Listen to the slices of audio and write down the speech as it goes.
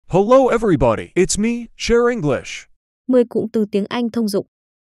Hello everybody, it's me, Share English. 10 cụm từ tiếng Anh thông dụng.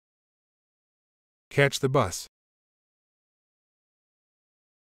 Catch the bus.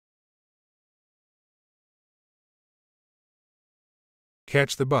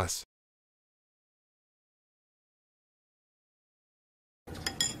 Catch the bus.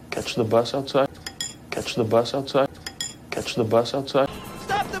 Catch the bus outside. Catch the bus outside. Catch the bus outside.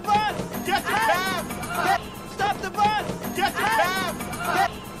 Stop the bus! Get the cab! Stop the bus! Get the cab!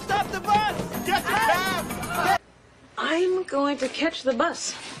 Stop the bus! Get the cab! I'm going to catch the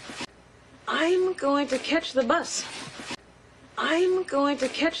bus. I'm going to catch the bus. I'm going to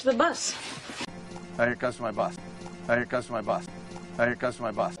catch the bus. Here comes my bus. Here comes my bus. Here comes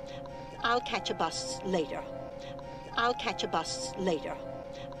my bus. I'll catch a bus later. I'll catch a bus later.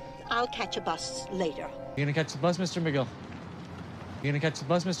 I'll catch a bus later. You gonna catch the bus, Mr. McGill? You gonna catch the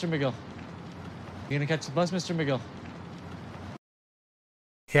bus, Mr. McGill? You gonna catch the bus, Mr. McGill?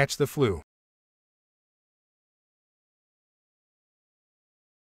 Catch the flu.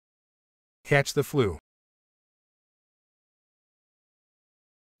 Catch the flu.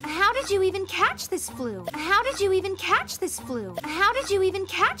 How did you even catch this flu? How did you even catch this flu? How did you even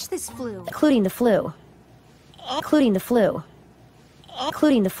catch this flu? Including the flu. Including the flu.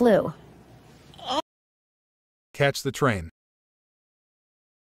 Including the flu. Catch the train.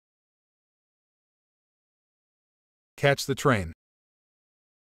 Catch the train.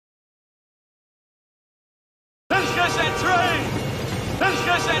 Let's catch that train! Let's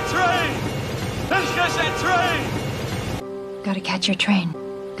catch that train! Let's catch that train! Gotta catch your train.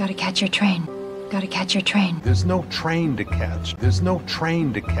 Gotta catch your train. Gotta catch your train. There's no train to catch. There's no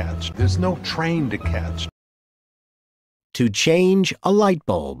train to catch. There's no train to catch. To change a light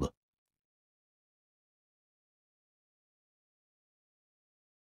bulb.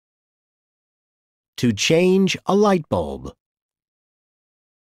 To change a light bulb.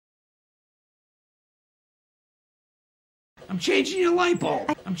 I'm changing your light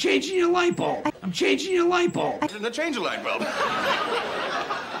bulb! I'm changing your light bulb! I'm changing your light bulb! Didn't change a light bulb.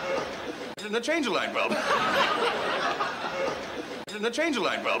 Didn't change a light bulb. Didn't change a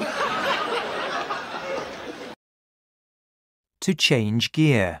light bulb. To change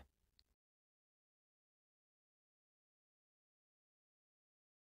gear.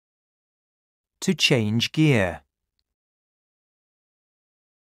 To change gear.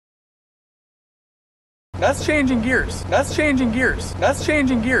 That's changing gears. That's changing gears. That's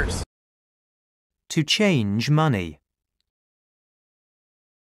changing gears. To change money.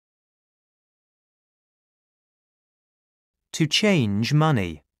 To change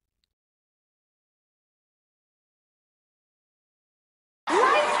money.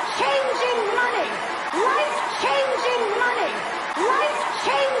 Life-changing money! Life-changing money!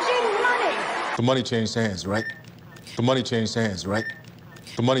 Life-changing money! The money changed hands, right? The money changed hands, right?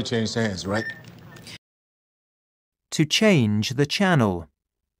 The money changed hands, right? To change the channel.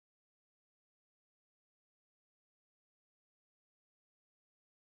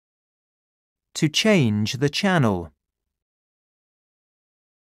 To change the channel.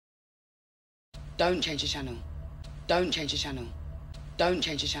 Don't change the channel. Don't change the channel. Don't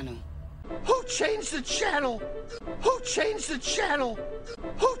change the channel. Who changed the channel? Who changed the channel?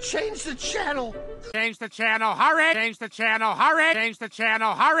 Who changed the channel? Change the channel, hurry! Change the channel, hurry! Change the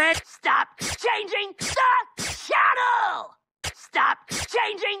channel, hurry! Stop changing the channel! Stop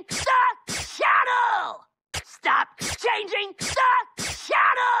changing the channel! Stop changing the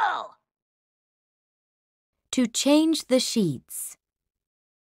channel! To change the sheets.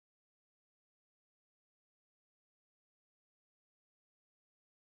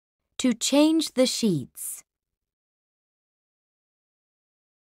 To change the sheets.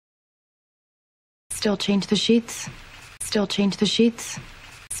 Still change the sheets. Still change the sheets.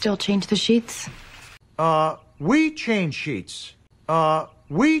 Still change the sheets. We change sheets.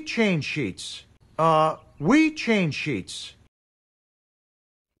 We change sheets. We change sheets.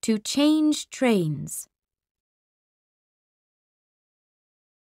 To change trains.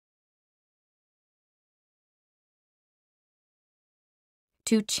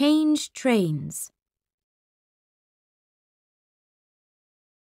 To change trains.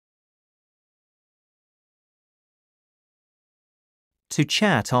 To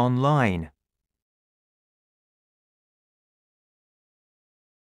chat online.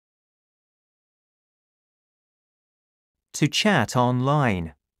 To chat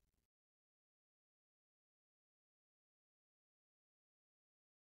online.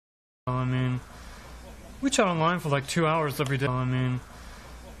 I mean, we chat online for like 2 hours every day.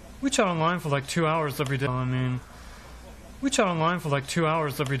 We chat online for like 2 hours every day. We chat online for like 2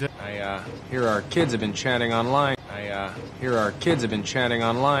 hours every day. I hear our kids have been chatting online. I hear our kids have been chatting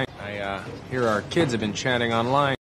online. I hear our kids have been chatting online.